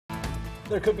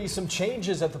There could be some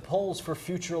changes at the polls for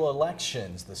future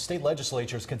elections. The state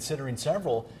legislature is considering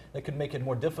several that could make it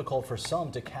more difficult for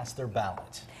some to cast their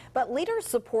ballot. But leaders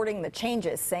supporting the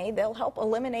changes say they'll help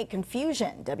eliminate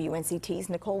confusion. WNCT's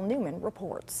Nicole Newman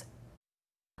reports.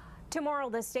 Tomorrow,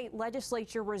 the state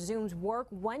legislature resumes work.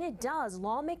 When it does,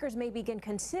 lawmakers may begin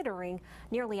considering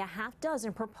nearly a half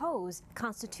dozen proposed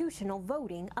constitutional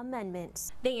voting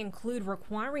amendments. They include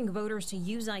requiring voters to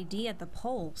use ID at the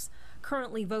polls.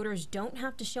 Currently, voters don't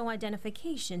have to show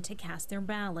identification to cast their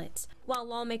ballots. While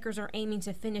lawmakers are aiming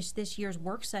to finish this year's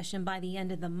work session by the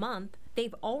end of the month,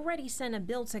 they've already sent a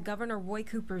bill to Governor Roy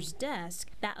Cooper's desk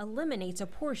that eliminates a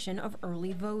portion of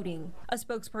early voting. A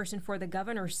spokesperson for the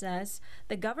governor says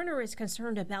the governor is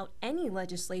concerned about any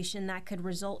legislation that could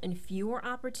result in fewer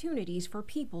opportunities for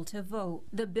people to vote.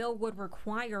 The bill would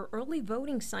require early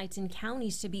voting sites in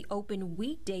counties to be open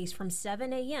weekdays from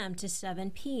 7 a.m. to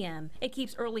 7 p.m. It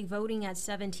keeps early voting at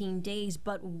 17 days,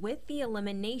 but with the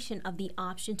elimination of the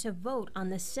option to vote on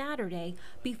the Saturday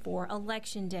before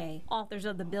Election Day. Authors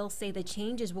of the bill say the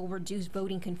changes will reduce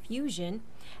voting confusion,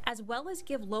 as well as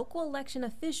give local election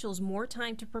officials more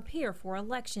time to prepare for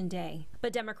Election Day.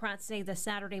 But Democrats say the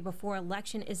Saturday before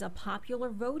election is a popular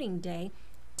voting day,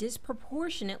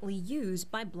 disproportionately used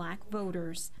by black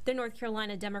voters. The North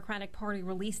Carolina Democratic Party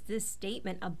released this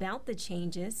statement about the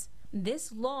changes.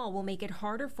 This law will make it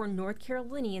harder for North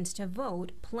Carolinians to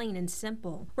vote, plain and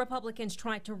simple. Republicans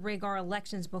tried to rig our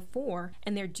elections before,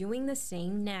 and they're doing the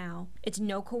same now. It's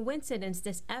no coincidence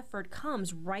this effort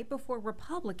comes right before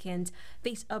Republicans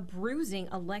face a bruising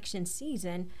election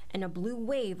season and a blue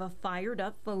wave of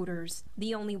fired-up voters.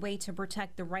 The only way to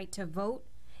protect the right to vote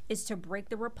is to break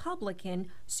the Republican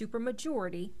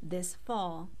supermajority this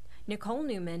fall. Nicole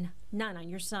Newman, 9 on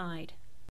your side.